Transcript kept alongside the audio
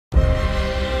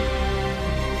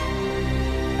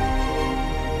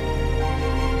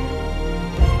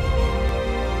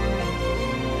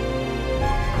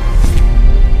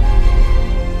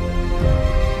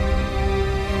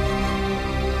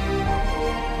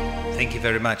Thank you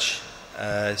very much.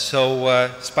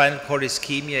 Spinal cord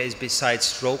ischemia is, besides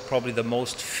stroke, probably the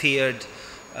most feared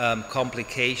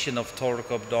complication of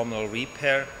thoracoabdominal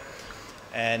repair.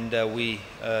 And we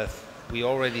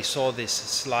already saw this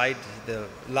slide, the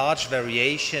large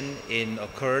variation in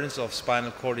occurrence of spinal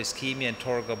cord ischemia and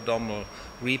thoracoabdominal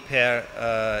repair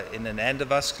in an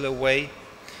endovascular way.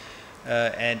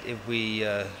 And if we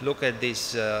look at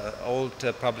this old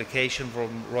publication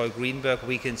from Roy Greenberg,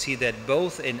 we can see that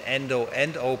both in endo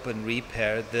and open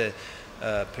repair, the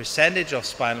percentage of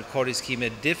spinal cord ischemia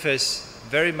differs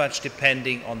very much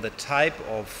depending on the type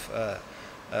of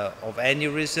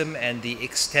aneurysm and the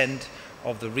extent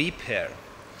of the repair.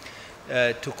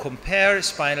 To compare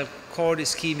spinal cord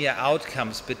ischemia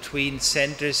outcomes between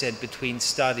centers and between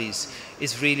studies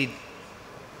is really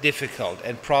difficult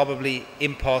and probably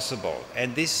impossible,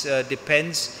 and this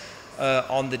depends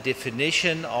on the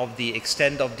definition of the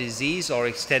extent of disease or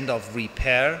extent of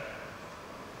repair,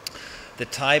 the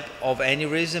type of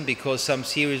aneurysm, because some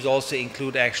series also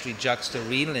include actually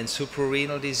juxtarenal and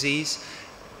suprarenal disease,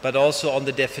 but also on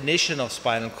the definition of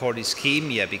spinal cord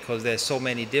ischemia, because there's so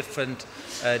many different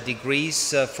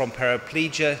degrees from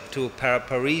paraplegia to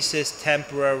paraparesis,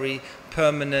 temporary,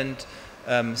 permanent,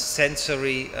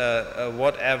 sensory,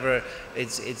 whatever.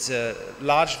 It's a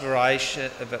large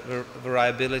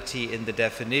variability in the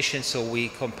definition, so we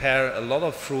compare a lot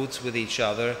of fruits with each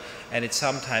other, and it's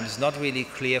sometimes not really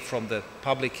clear from the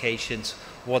publications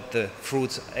what the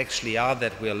fruits actually are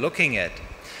that we're looking at.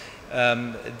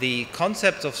 The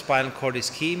concepts of spinal cord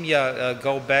ischemia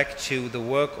go back to the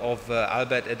work of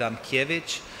Albert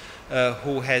Adamkiewicz,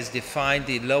 who has defined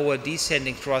the lower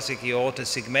descending thoracic aorta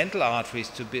segmental arteries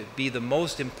to be the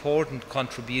most important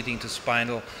contributing to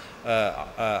spinal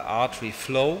artery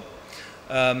flow.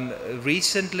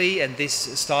 Recently, and this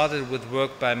started with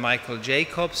work by Michael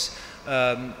Jacobs,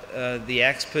 the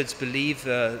experts believe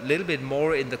a little bit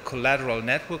more in the collateral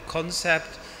network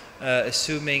concept,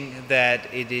 assuming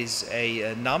that it is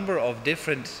a number of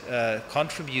different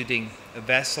contributing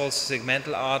vessels,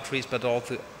 segmental arteries, but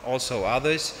also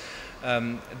others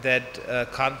that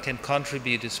can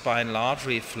contribute to spinal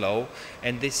artery flow.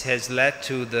 And this has led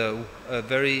to the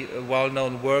very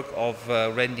well-known work of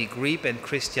Randy Grieb and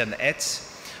Christian Etz,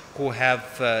 who have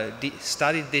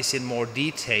studied this in more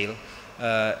detail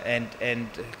and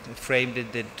framed it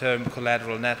in the term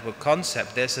collateral network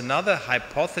concept. There's another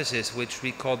hypothesis which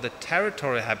we call the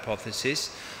territory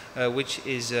hypothesis, which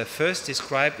is first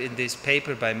described in this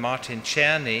paper by Martin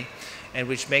Czerny, and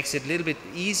which makes it a little bit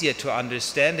easier to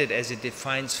understand it, as it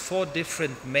defines 4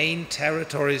 different main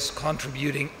territories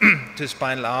contributing to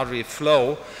spinal artery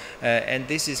flow. And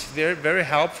this is very, very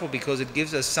helpful because it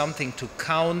gives us something to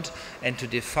count and to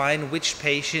define which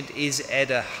patient is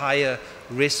at a higher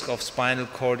risk of spinal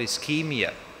cord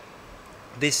ischemia.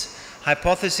 This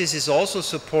hypothesis is also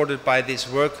supported by this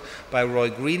work by Roy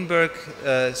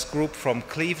Greenberg's group from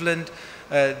Cleveland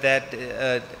that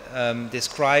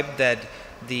described that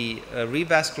the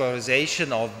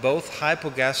revascularization of both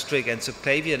hypogastric and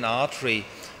subclavian artery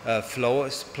flow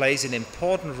plays an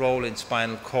important role in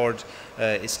spinal cord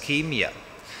ischemia.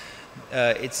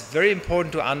 It's very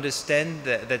important to understand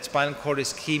that spinal cord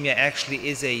ischemia actually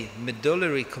is a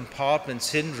medullary compartment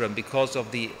syndrome because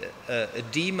of the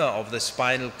edema of the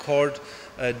spinal cord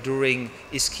during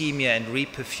ischemia and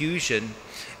reperfusion.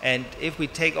 And if we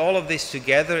take all of this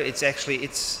together,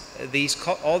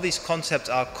 all these concepts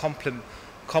are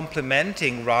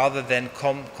complementing rather than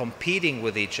competing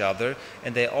with each other,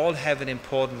 and they all have an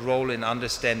important role in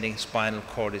understanding spinal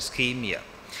cord ischemia.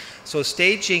 So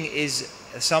staging is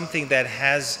something that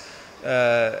has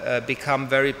become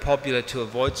very popular to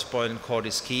avoid spinal cord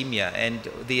ischemia, and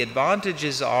the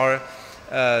advantages are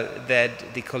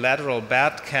that the collateral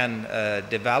bed can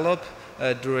develop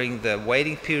during the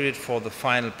waiting period for the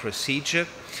final procedure.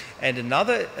 And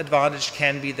another advantage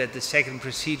can be that the second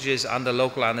procedure is under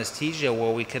local anesthesia,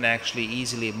 where we can actually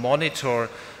easily monitor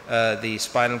the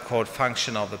spinal cord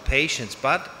function of the patients.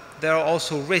 But there are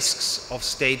also risks of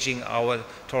staging our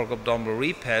thoracoabdominal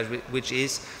repair, which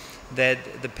is that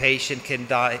the patient can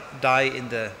die in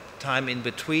the time in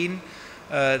between,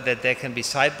 that there can be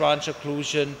side branch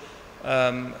occlusion,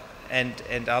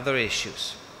 and other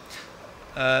issues.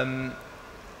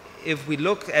 If we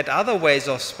look at other ways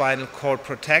of spinal cord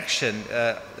protection,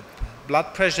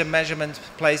 blood pressure measurement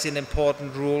plays an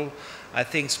important role. I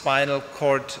think spinal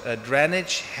cord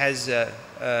drainage has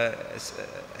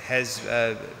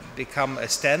become a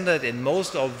standard in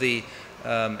most of the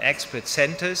expert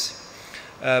centers,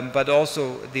 but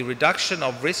also the reduction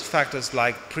of risk factors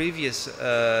like previous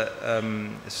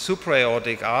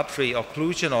supraortic artery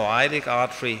occlusion or iliac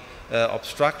artery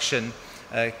obstruction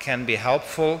can be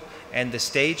helpful. And the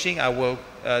staging, I will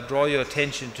draw your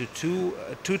attention to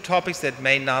two topics that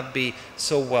may not be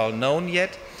so well known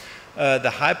yet.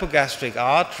 The hypogastric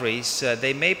arteries,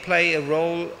 they may play a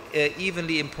role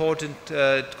evenly important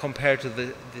compared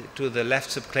to the left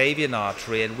subclavian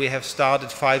artery, and we have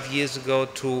started 5 years ago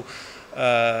to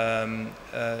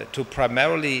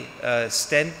primarily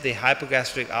stent the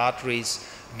hypogastric arteries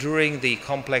during the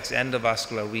complex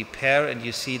endovascular repair, and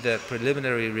you see the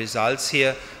preliminary results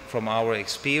here from our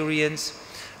experience.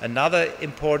 Another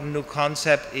important new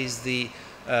concept is the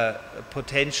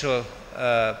potential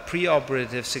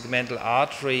preoperative segmental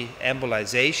artery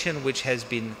embolization, which has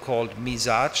been called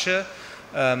MISACE,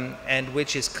 and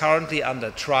which is currently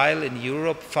under trial in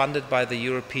Europe, funded by the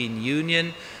European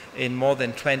Union in more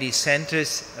than 20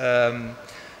 centers.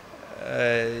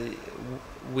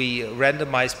 We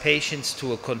randomize patients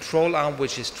to a control arm,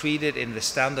 which is treated in the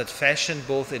standard fashion,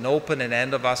 both in open and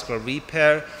endovascular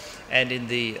repair. And in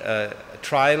the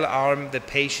trial arm, the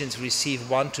patients receive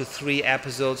 1 to 3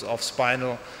 episodes of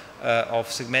segmental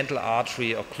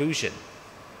artery occlusion.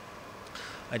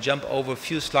 I jump over a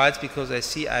few slides because I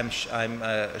see I'm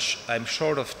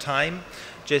short of time.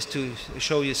 Just to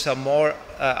show you some more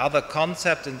other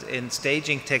concepts and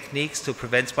staging techniques to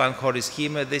prevent spinal cord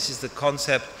ischemia. This is the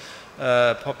concept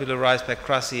popularized by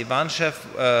Krasny Ivanchev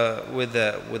with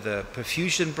a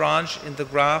perfusion branch in the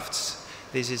grafts.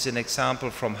 This is an example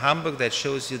from Hamburg that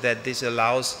shows you that this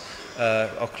allows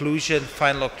occlusion,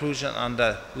 final occlusion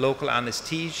under local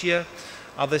anesthesia.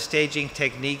 Other staging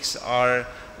techniques are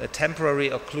temporary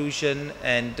occlusion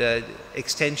and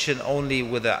extension only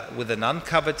with an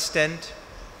uncovered stent.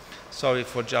 Sorry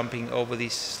for jumping over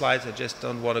these slides, I just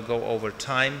don't want to go over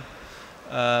time.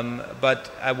 But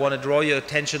I want to draw your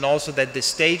attention also that the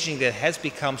staging that has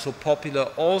become so popular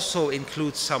also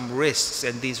includes some risks,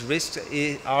 and these risks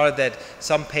are that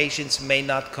some patients may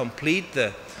not complete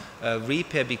the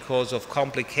repair because of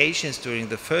complications during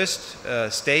the first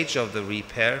stage of the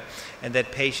repair, and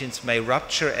that patients may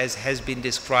rupture, as has been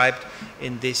described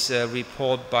in this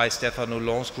report by Stéphane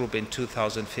Houlon's group in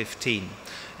 2015.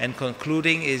 And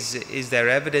concluding, is there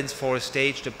evidence for a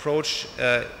staged approach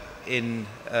in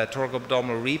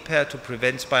thoracoabdominal repair to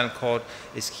prevent spinal cord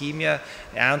ischemia?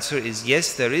 The answer is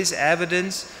yes, there is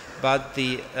evidence, but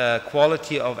the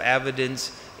quality of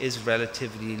evidence is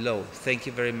relatively low. Thank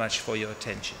you very much for your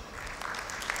attention.